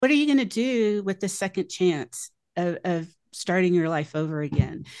what are you going to do with the second chance of starting your life over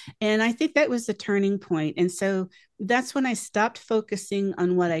again? And I think that was the turning point. And so that's when I stopped focusing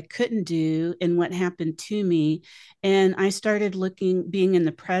on what I couldn't do and what happened to me. And I started being in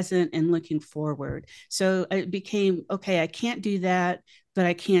the present and looking forward. So it became, okay, I can't do that, but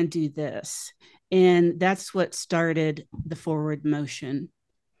I can do this. And that's what started the forward motion.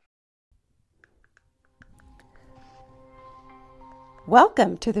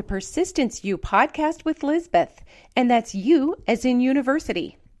 Welcome to the Persistence U podcast with Lisbeth, and that's you as in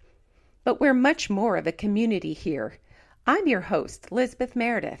university. But we're much more of a community here. I'm your host, Lisbeth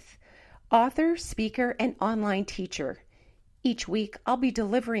Meredith, author, speaker, and online teacher. Each week, I'll be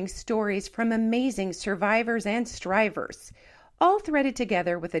delivering stories from amazing survivors and strivers, all threaded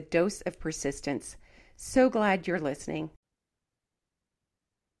together with a dose of persistence. So glad you're listening.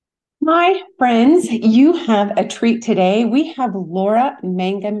 Hi, friends. You have a treat today. We have Laura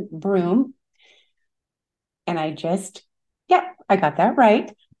Mangum Broom. And I got that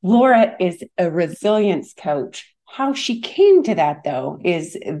right. Laura is a resilience coach. How she came to that, though,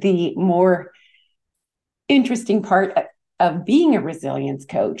 is the more interesting part of being a resilience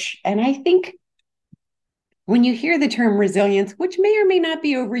coach. And I think when you hear the term resilience, which may or may not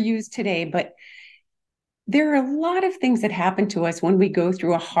be overused today, but there are a lot of things that happen to us when we go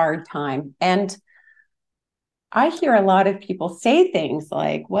through a hard time. And I hear a lot of people say things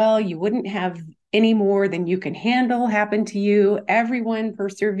like, well, you wouldn't have any more than you can handle happen to you. Everyone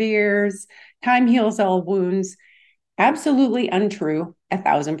perseveres. Time heals all wounds. Absolutely untrue,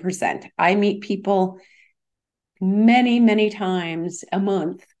 1,000%. I meet people many, many times a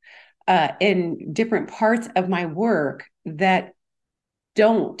month in different parts of my work that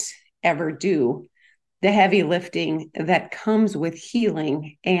don't ever do the heavy lifting that comes with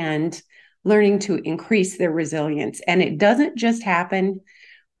healing and learning to increase their resilience. And it doesn't just happen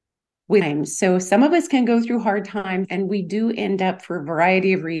with time. So some of us can go through hard times and we do end up for a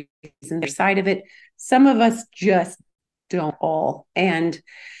variety of reasons side of it. Some of us just don't all. And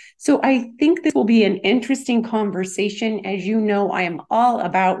so I think this will be an interesting conversation. As you know, I am all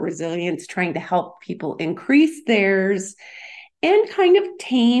about resilience, trying to help people increase theirs and kind of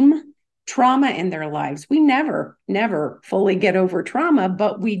tame trauma in their lives. We never fully get over trauma,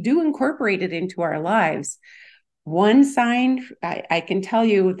 but we do incorporate it into our lives. One sign I can tell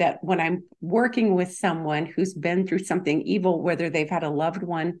you that when I'm working with someone who's been through something evil, whether they've had a loved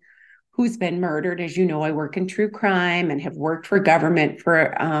one who's been murdered, as you know, I work in true crime and have worked for government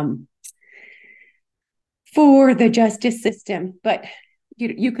for the justice system, but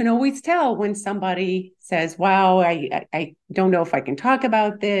you can always tell when somebody says, wow, I don't know if I can talk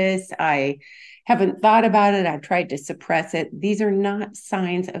about this. I haven't thought about it. I've tried to suppress it. These are not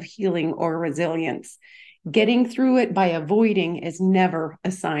signs of healing or resilience. Getting through it by avoiding is never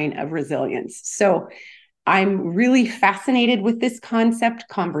a sign of resilience. So I'm really fascinated with this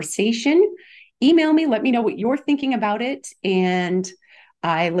conversation. Email me, let me know what you're thinking about it. And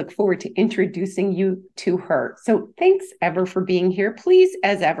I look forward to introducing you to her. So thanks ever for being here. Please,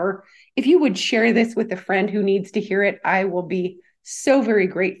 as ever, if you would share this with a friend who needs to hear it, I will be so very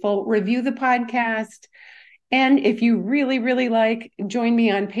grateful. Review the podcast. And if you really, really like, join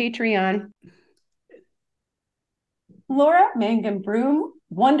me on Patreon. Laura Mangum Broom,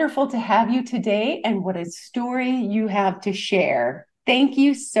 wonderful to have you today. And what a story you have to share. Thank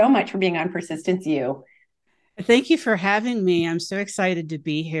you so much for being on Persistence U. Thank you for having me. I'm so excited to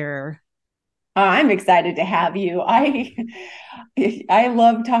be here. I'm excited to have you. I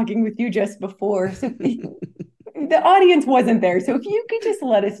love talking with you just before. So the audience wasn't there. So if you could just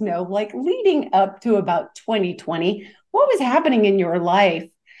let us know, like leading up to about 2020, what was happening in your life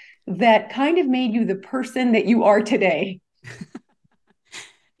that kind of made you the person that you are today?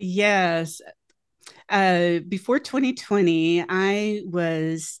 Yes. Before 2020, I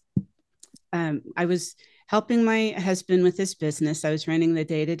was helping my husband with his business. I was running the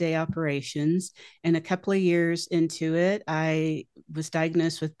day-to-day operations, and a couple of years into it, I was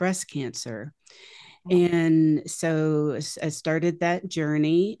diagnosed with breast cancer. And so I started that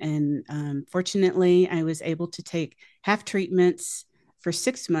journey, and fortunately, I was able to take half treatments for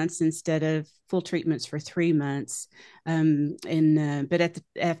 6 months instead of full treatments for 3 months. But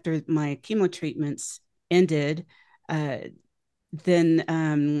after my chemo treatments ended, uh, then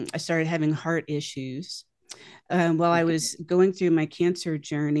I started having heart issues. While I was going through my cancer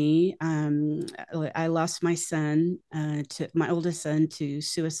journey, I lost my oldest son to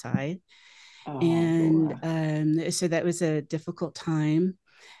suicide. Oh, And Laura. so that was a difficult time.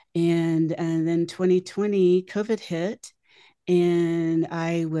 And then 2020, COVID hit. And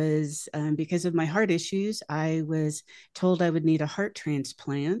I was, because of my heart issues, I was told I would need a heart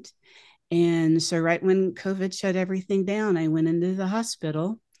transplant. And so, right when COVID shut everything down, I went into the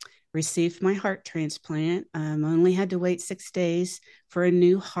hospital, received my heart transplant. I only had to wait 6 days for a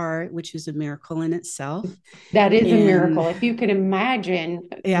new heart, which is a miracle in itself. That is a And miracle. If you can imagine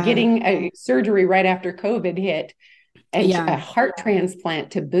yeah, getting a surgery right after COVID hit and yeah, a heart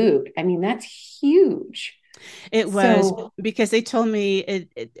transplant to boot, I mean, that's huge. it was So, because they told me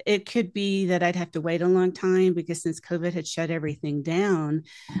it could be that I'd have to wait a long time because since COVID had shut everything down,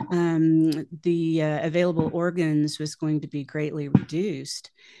 the available organs was going to be greatly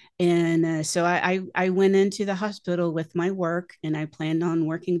reduced. And so I went into the hospital with my work, and I planned on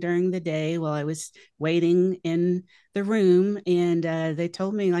working during the day while I was waiting in the room. And they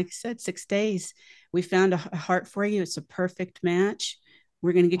told me, like I said, 6 days, we found a heart for you. It's a perfect match.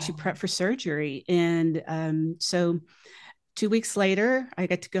 We're going to get you prepped for surgery. And so 2 weeks later, I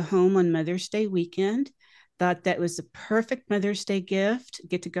got to go home on Mother's Day weekend. Thought that was a perfect Mother's Day gift.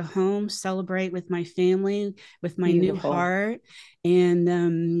 Get to go home, celebrate with my family, with my new beautiful. heart. And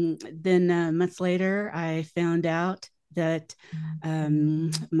then months later, I found out that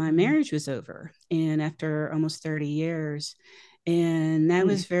my marriage was over. And after almost 30 years, and that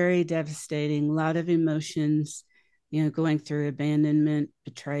was very devastating. A lot of emotions, going through abandonment,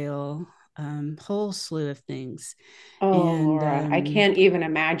 betrayal, whole slew of things. Oh, And Laura, I can't even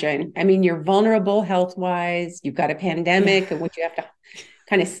imagine. I mean, you're vulnerable health wise. You've got a yeah, pandemic in which you have to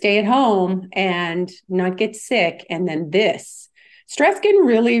kind of stay at home and not get sick. And then this stress can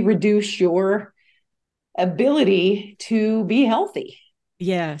really reduce your ability to be healthy.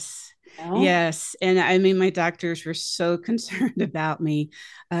 yes. You know? Yes. And I mean, my doctors were so concerned about me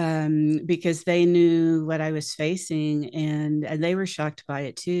because they knew what I was facing, and they were shocked by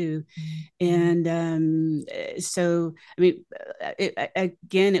it too. And so, I mean,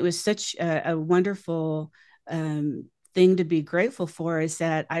 again, it was such a wonderful thing to be grateful for, is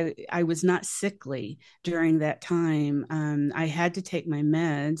that I was not sickly during that time. I had to take my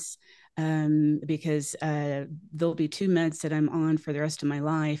meds because there'll be two meds that I'm on for the rest of my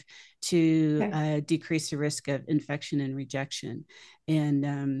life to Okay. decrease the risk of infection and rejection.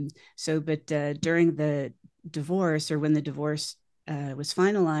 And but during the divorce, or when the divorce was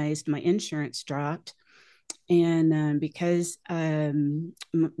finalized, my insurance dropped. And because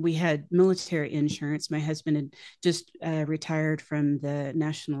we had military insurance, my husband had just retired from the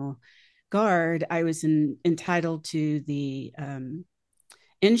National Guard. I was entitled to the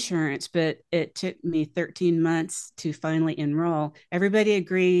insurance, but it took me 13 months to finally enroll. Everybody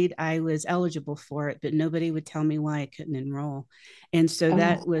agreed I was eligible for it, but nobody would tell me why I couldn't enroll. And so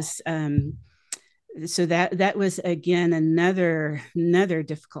that Oh, was that was again another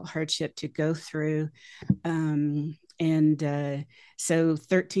difficult hardship to go through. And so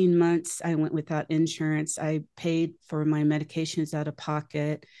 13 months I went without insurance. I paid for my medications out of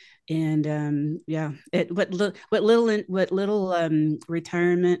pocket. And yeah, what little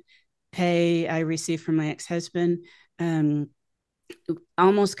retirement pay I received from my ex-husband um,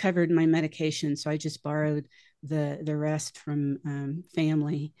 almost covered my medication. So I just borrowed the rest from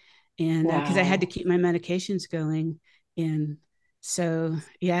family, and because I had to wow. keep my medications going. And so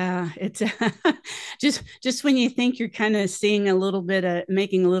yeah, it's just when you think you're kind of seeing a little bit of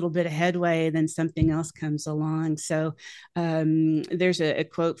making a little bit of headway, then something else comes along. So there's a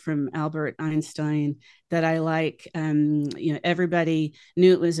quote from Albert Einstein that I like. Everybody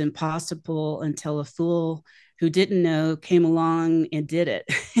knew it was impossible until a fool who didn't know came along and did it.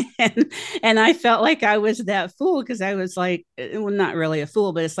 and I felt like I was that fool, because I was like, well, not really a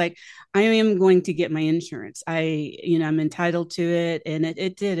fool, but it's like, I am going to get my insurance. I'm entitled to it. And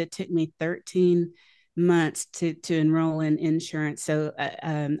it did. It took me 13 months to enroll in insurance so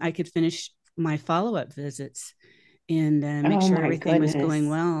I could finish my follow-up visits and make Oh sure my everything was going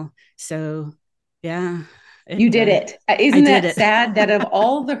goodness. well. So yeah, You it did it. I Isn't did that it. sad that of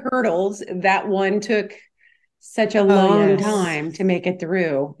all the hurdles, that one took such a Oh long yes. time to make it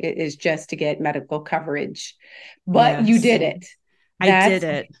through? It is just to get medical coverage. But you Yes. did it. I did That's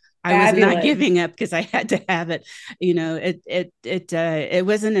it. I was not fabulous. giving up because I had to have it. It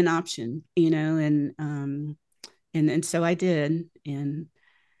wasn't an option, and so I did. And that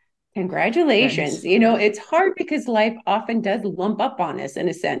Congratulations. was It's hard because life often does lump up on us in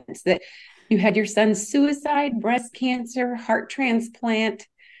a sense that you had your son's suicide, breast cancer, heart transplant,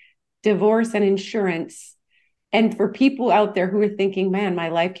 divorce, and insurance. And for people out there who are thinking, man, my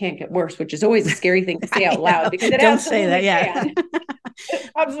life can't get worse, which is always a scary thing to say I out loud know. because it Don't say that. absolutely Yeah. can.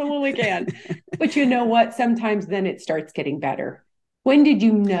 It absolutely can. But you know what? Sometimes then it starts getting better. When did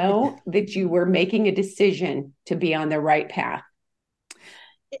you know that you were making a decision to be on the right path?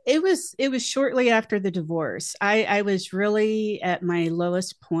 It was shortly after the divorce. I was really at my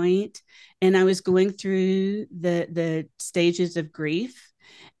lowest point, and I was going through the stages of grief.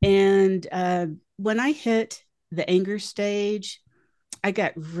 And when I hit the anger stage, I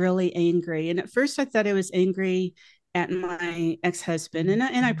got really angry. And at first, I thought I was angry at my ex-husband, and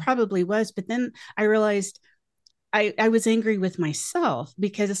I probably was. But then I realized I was angry with myself,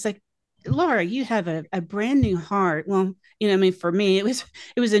 because it's like, Laura, you have a brand new heart. Well, I mean, for me, it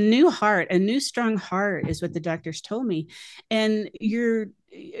was a new heart, a new strong heart is what the doctors told me. And you're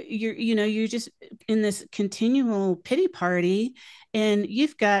just in this continual pity party, and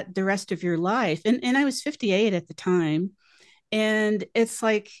you've got the rest of your life. And I was 58 at the time. And it's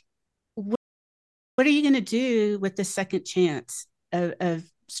like, what are you going to do with the second chance of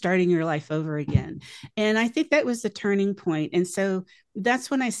starting your life over again? And I think that was the turning point. And so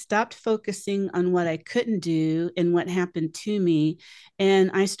that's when I stopped focusing on what I couldn't do and what happened to me.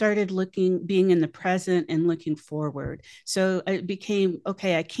 And I started being in the present and looking forward. So it became,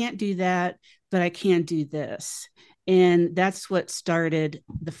 okay, I can't do that, but I can do this. And that's what started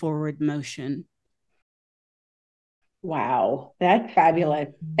the forward motion. Wow, that's fabulous.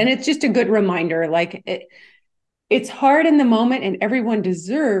 And it's just a good reminder. It's hard in the moment, and everyone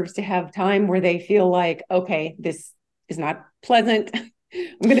deserves to have time where they feel like, okay, this is not pleasant. I'm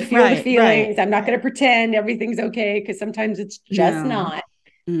going to feel the Right, right. feelings. I'm not going to pretend everything's okay, because sometimes it's just No. not.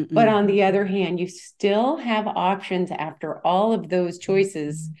 But Mm-mm. on the other hand, you still have options after all of those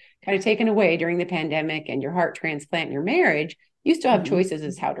choices kind of taken away during the pandemic and your heart transplant and your marriage. You still have Mm-mm. choices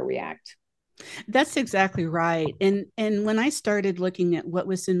as how to react. That's exactly right. And when I started looking at what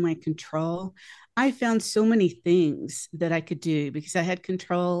was in my control, I found so many things that I could do, because I had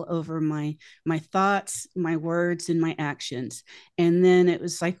control over my thoughts, my words, and my actions. And then it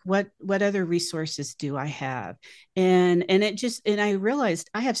was like, what other resources do I have? And I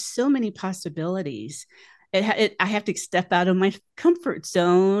realized I have so many possibilities. I have to step out of my comfort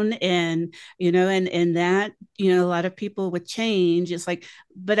zone, and that, a lot of people with change, it's like,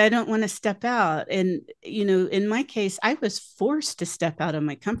 but I don't want to step out. And, in my case, I was forced to step out of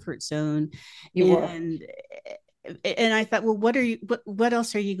my comfort zone. You were. And I thought, well, what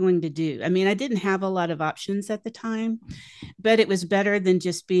else are you going to do? I mean, I didn't have a lot of options at the time, but it was better than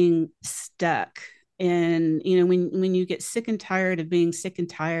just being stuck. And, when you get sick and tired of being sick and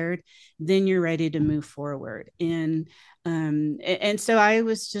tired, then you're ready to move forward. And so I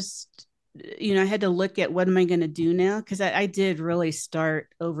was just, I had to look at, what am I going to do now? Because I did really start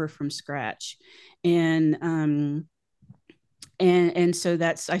over from scratch. And um and and so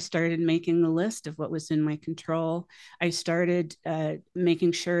that's I started making a list of what was in my control. I started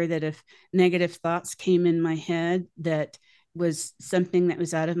making sure that if negative thoughts came in my head that was something that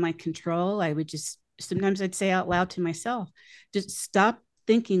was out of my control, I would just, sometimes I'd say out loud to myself, just stop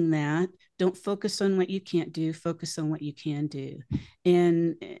thinking that. Don't focus on what you can't do, focus on what you can do.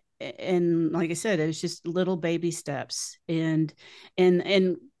 And like I said, it was just little baby steps. And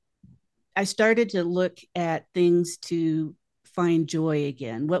I started to look at things to find joy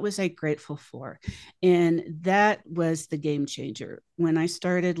again. What was I grateful for? And that was the game changer. When I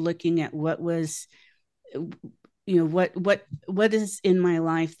started looking at what was, what is in my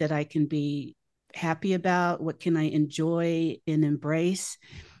life that I can be happy about, what can I enjoy and embrace.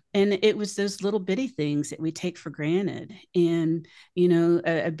 And it was those little bitty things that we take for granted. And,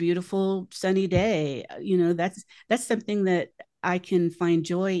 a beautiful sunny day, that's something that I can find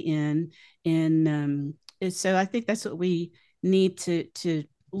joy in. And so I think that's what we need to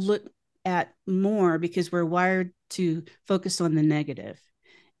look at more, because we're wired to focus on the negative.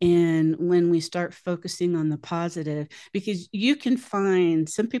 And when we start focusing on the positive, because you can find,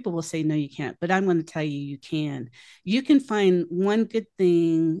 some people will say, no, you can't, but I'm going to tell you, you can. You can find one good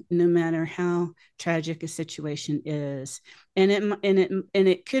thing no matter how tragic a situation is. And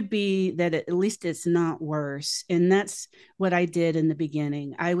it could be that at least it's not worse. And that's what I did in the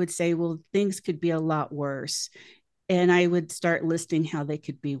beginning. I would say, well, things could be a lot worse. And I would start listing how they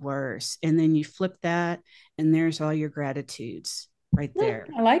could be worse. And then you flip that, and there's all your gratitudes right No, there.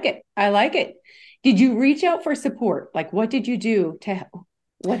 I like it. I like it. Did you reach out for support? Like, what did you do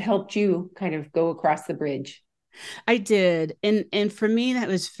what helped you kind of go across the bridge? I did. And for me that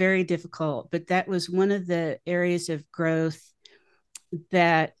was very difficult, but that was one of the areas of growth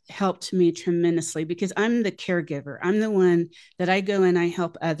that helped me tremendously, because I'm the caregiver. I'm the one that I go and I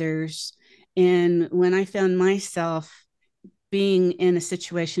help others. And when I found myself being in a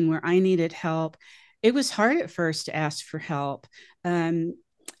situation where I needed help, it was hard at first to ask for help.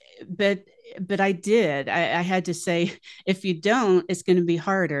 But but I did. I had to say, if you don't, it's going to be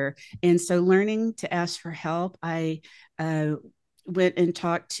harder. And so learning to ask for help, I uh, went and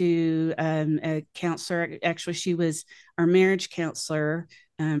talked to a counselor. Actually, she was our marriage counselor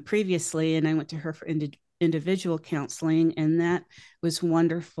previously, and I went to her for individual counseling, and that was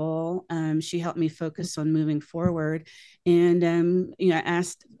wonderful. She helped me focus on moving forward, and I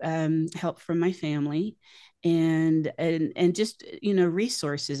asked help from my family, and just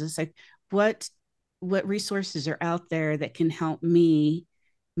resources. It's like what what resources are out there that can help me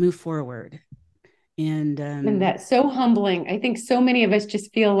move forward. And And that's so humbling. I think so many of us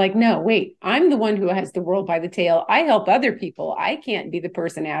just feel like, no, wait, I'm the one who has the world by the tail. I help other people. I can't be the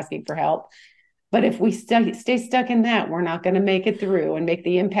person asking for help. But if we stay stuck in that, we're not going to make it through and make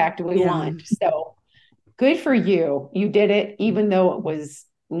the impact we yeah, want. So good for you. You did it, even though it was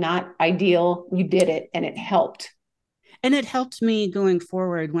not ideal. You did it and it helped. and it helped me going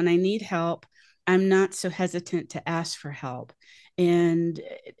forward. When I need help, I'm not so hesitant to ask for help. And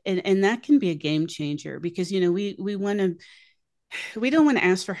that can be a game changer, because we don't want to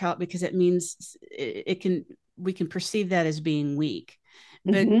ask for help because it means it can we can perceive that as being weak.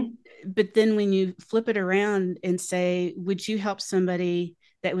 but Mm-hmm. but then when you flip it around and say, would you help somebody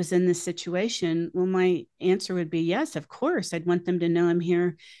that was in this situation? Well, my answer would be yes, of course. I'd want them to know I'm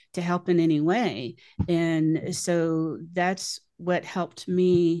here to help in any way. And so that's what helped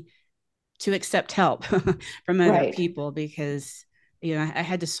me to accept help from other Right. people, because I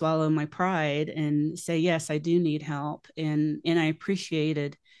had to swallow my pride and say, yes, I do need help. And I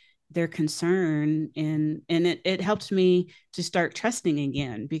appreciated their concern, and it helped me to start trusting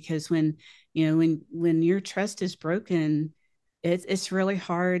again, because when your trust is broken, it's really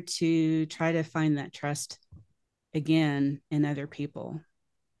hard to try to find that trust again in other people.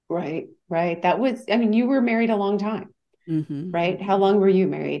 Right. Right. That was, I mean, you were married a long time, Mm-hmm. right? How long were you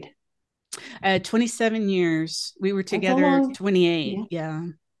married? 27 years. We were That's a together long, 28. yeah. Yeah.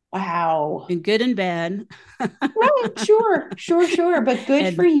 Wow. And good and bad. Right, sure, sure, sure. But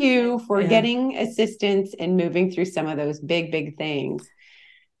good for And you for yeah. getting assistance and moving through some of those big, big things.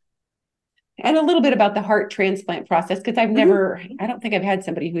 And a little bit about the heart transplant process, because Mhm. I don't think I've had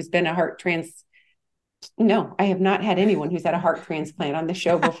somebody who's been a no, I have not had anyone who's had a heart transplant on the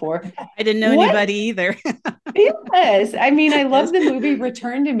show before. I didn't know What? anybody either. Yes. I mean, I love Yes. the movie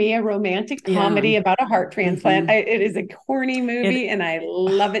Return to Me, a romantic Yeah. comedy about a heart transplant. Hmm. It is a corny movie It, and I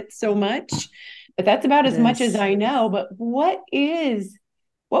love it so much. But that's about it as much as is. I know. But what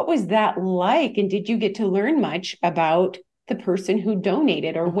was that like? And did you get to learn much about the person who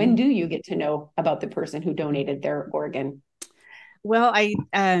donated, or when do Mhm. you get to know about the person who donated their organ? Well, I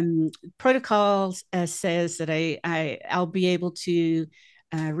protocols says that I'll be able to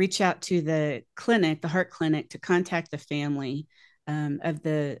reach out to the clinic, the heart clinic, to contact the family of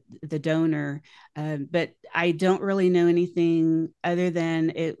the donor, but I don't really know anything other than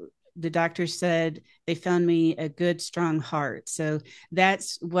it. The doctor said they found me a good, strong heart, so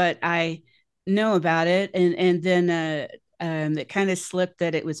that's what I know about it. And then it kind of slipped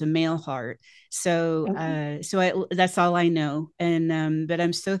that it was a male heart. So Okay. that's all I know. And but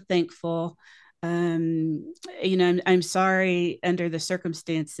I'm so thankful. I'm sorry under the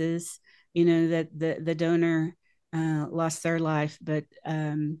circumstances, that the donor lost their life, but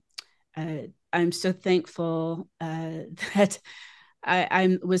I'm so thankful that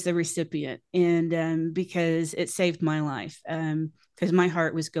I was the recipient, and because it saved my life. Because my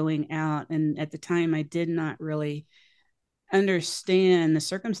heart was going out, and at the time I did not really understand the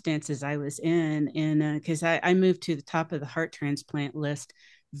circumstances I was in, and because I moved to the top of the heart transplant list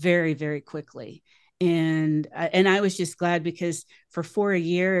very, very quickly. And I was just glad, because for 4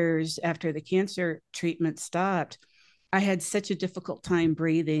 years after the cancer treatment stopped, I had such a difficult time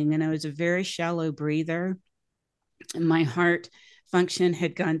breathing, and I was a very shallow breather. And my heart function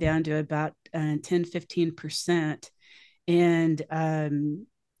had gone down to about 10-15%. And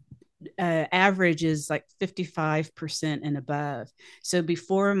average is like 55% and above. So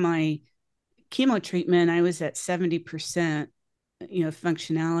before my chemo treatment, I was at 70%,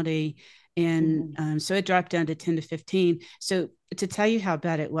 functionality. And Mhm. so it dropped down to 10 to 15. So to tell you how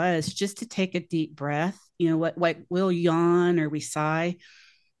bad it was, just to take a deep breath, what we'll yawn or we sigh.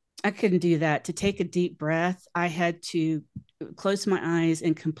 I couldn't do that. To take a deep breath, I had to close my eyes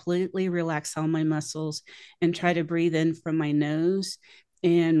and completely relax all my muscles and try to breathe in from my nose,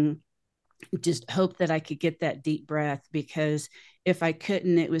 and just hope that I could get that deep breath, because if I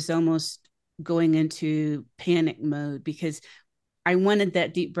couldn't, it was almost going into panic mode, because I wanted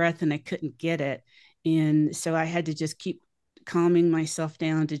that deep breath and I couldn't get it. And so I had to just keep calming myself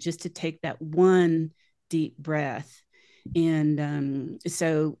down to take that one deep breath. And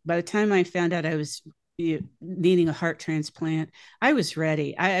so by the time I found out I was needing a heart transplant, I was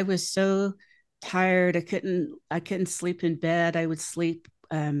ready. I was so tired. I couldn't sleep in bed. I would sleep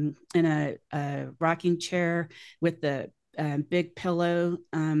in a rocking chair with the big pillow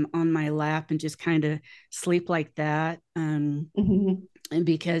on my lap and just kind of sleep like that. Mhm. And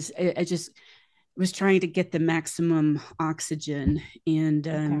because I just was trying to get the maximum oxygen. And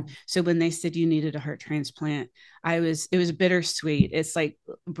Okay. so when they said you needed a heart transplant, it was bittersweet. It's like,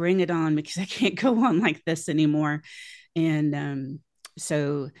 bring it on, because I can't go on like this anymore. And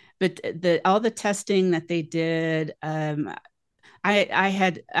so, but all the testing that they did, I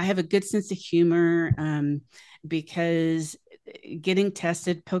have a good sense of humor, because getting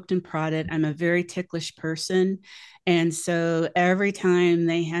tested, poked and prodded, I'm a very ticklish person. And so every time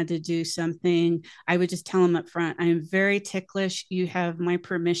they had to do something, I would just tell them up front, I'm very ticklish. You have my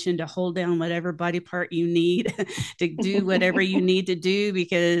permission to hold down whatever body part you need to do whatever you need to do,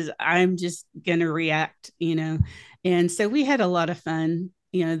 because I'm just going to react. And so we had a lot of fun.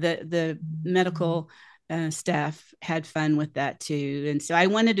 The medical staff had fun with that too. And so I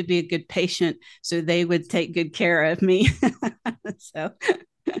wanted to be a good patient so they would take good care of me. So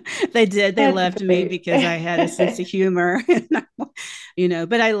they did. They That's loved me great. because I had a sense of humor.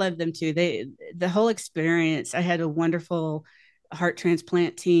 But I loved them too. The whole experience, I had a wonderful heart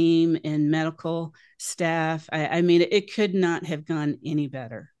transplant team and medical staff. I mean, it could not have gone any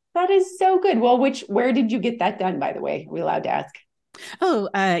better. That is so good. Well, where did you get that done, by the way? Are we allowed to ask? Oh,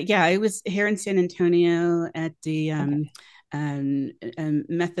 yeah, I was here in San Antonio at the Okay.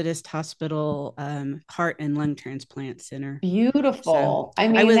 Methodist Hospital Heart and Lung Transplant Center. So Beautiful. I I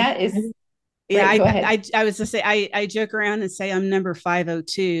mean, was, that is yeah, great. Go ahead. I was to say, I joke around and say I'm number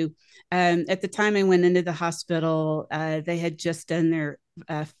 502. At the time I went into the hospital, they had just done their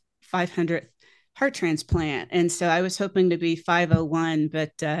 500th heart transplant. And so I was hoping to be 501,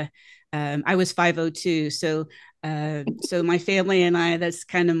 but I was 502. So my family and I, that's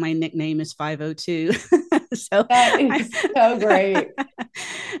kind of my nickname, is 502. So That I, is so great.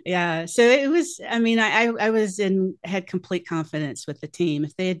 yeah, so it was, I mean, I was had complete confidence with the team.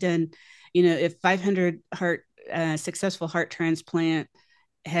 If they had done, if 500 successful heart transplant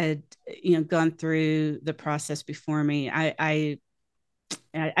had, gone through the process before me, I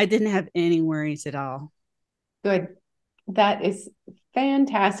didn't have any worries at all. Good. That is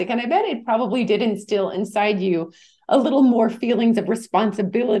fantastic. And I bet it probably did instill inside you a little more feelings of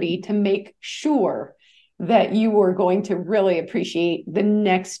responsibility to make sure that you were going to really appreciate the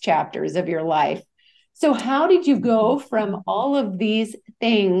next chapters of your life. So, how did you go from all of these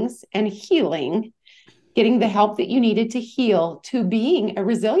things and healing, getting the help that you needed to heal, to being a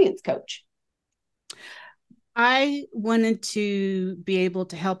resilience coach? I wanted to be able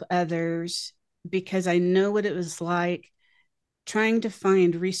to help others because I know what it was like trying to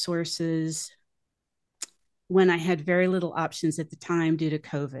find resources when I had very little options at the time due to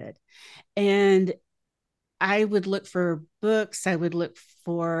COVID. And I would look for books, I would look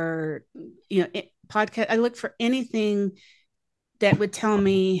for, podcast, I look for anything that would tell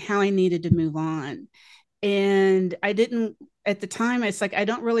me how I needed to move on. And I didn't, at the time, it's like, I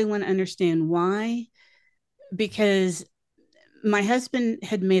don't really want to understand why, because my husband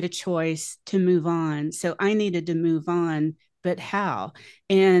had made a choice to move on. So I needed to move on, but how?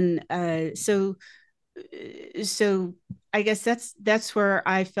 And so I guess that's where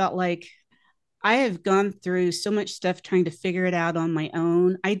I felt like I have gone through so much stuff trying to figure it out on my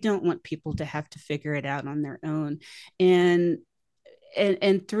own. I don't want people to have to figure it out on their own. And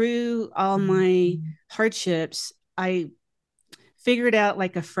and through all my hardships, I figured out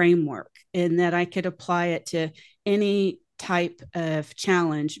like a framework and that I could apply it to any type of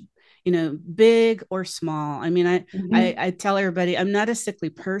challenge, big or small. I mean, I tell everybody I'm not a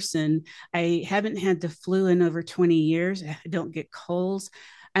sickly person. I haven't had the flu in over 20 years. I don't get colds.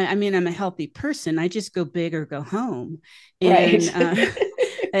 I mean, I'm a healthy person. I just go big or go home. Right.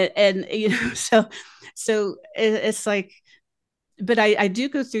 And and so it's like, but I do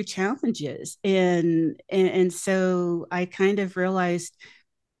go through challenges, and so I kind of realized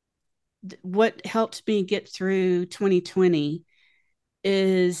what helped me get through 2020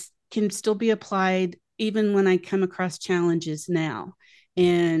 is can still be applied even when I come across challenges now.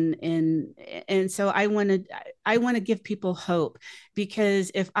 And so I want to give people hope,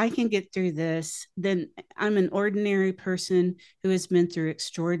 because if I can get through this, then I'm an ordinary person who has been through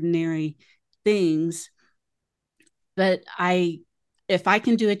extraordinary things. But if I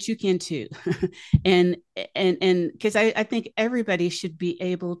can do it, you can too. and and because I think everybody should be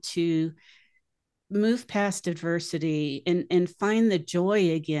able to move past adversity and find the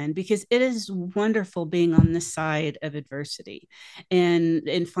joy again, because it is wonderful being on the side of adversity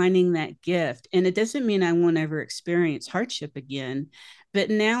and finding that gift. And it doesn't mean I won't ever experience hardship again, but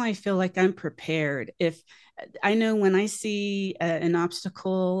now I feel like I'm prepared. If I know when I see an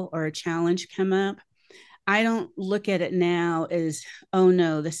obstacle or a challenge come up, I don't look at it now as, oh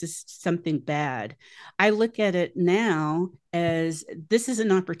no, this is something bad. I look at it now as this is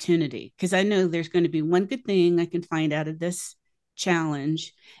an opportunity, because I know there's going to be one good thing I can find out of this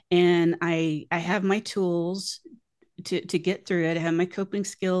challenge. And I have my tools to get through it. I have my coping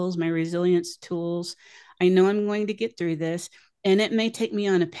skills, my resilience tools. I know I'm going to get through this. And it may take me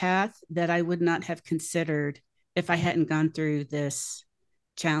on a path that I would not have considered if I hadn't gone through this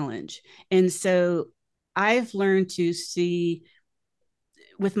challenge. And so I've learned to see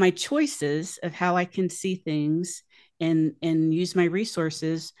with my choices of how I can see things and use my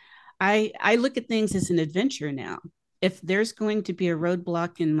resources. I look at things as an adventure now. If there's going to be a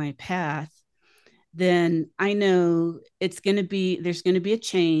roadblock in my path, then I know there's going to be a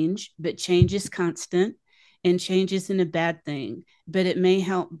change, but change is constant and change isn't a bad thing, but it may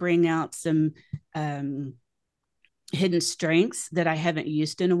help bring out some hidden strengths that I haven't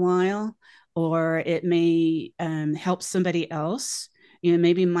used in a while, or it may help somebody else.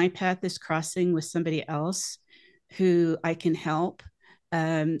 Maybe my path is crossing with somebody else who I can help.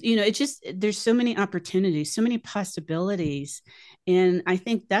 There's so many opportunities, so many possibilities. And I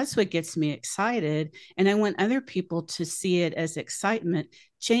think that's what gets me excited. And I want other people to see it as excitement.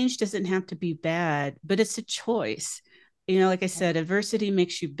 Change doesn't have to be bad, but it's a choice. Like I said, adversity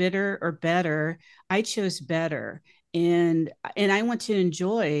makes you bitter or better. I chose better. And I want to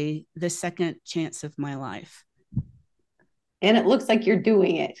enjoy the second chance of my life. And it looks like you're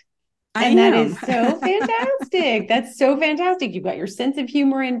doing it. And that is so fantastic. That's so fantastic. You've got your sense of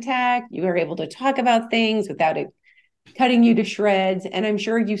humor intact. You are able to talk about things without it cutting you to shreds. And I'm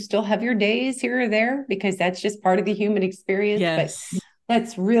sure you still have your days here or there, because that's just part of the human experience. Yes. But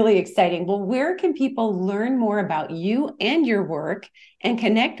that's really exciting. Well, where can people learn more about you and your work and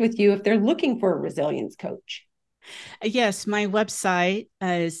connect with you if they're looking for a resilience coach? Yes, my website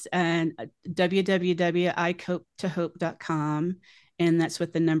is www.icopetohope.com, and that's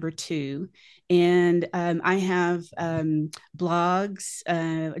with the number 2. And I have blogs.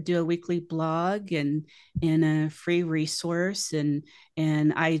 I do a weekly blog and a free resource, and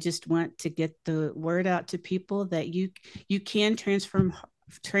I just want to get the word out to people that you can transform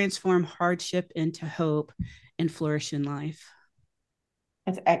hardship into hope and flourish in life.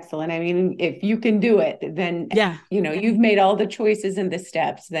 That's excellent. I mean, if you can do it, then yeah, you've made all the choices and the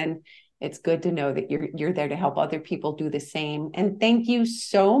steps, then it's good to know that you're there to help other people do the same. And thank you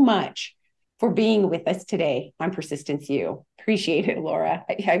so much for being with us today on Persistence U. Appreciate it, Laura.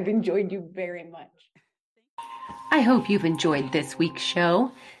 I've enjoyed you very much. I hope you've enjoyed this week's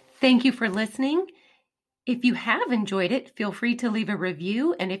show. Thank you for listening. If you have enjoyed it, feel free to leave a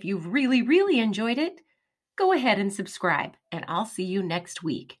review. And if you've really, really enjoyed it, go ahead and subscribe, and I'll see you next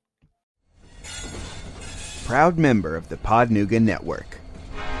week. Proud member of the Podnuga Network.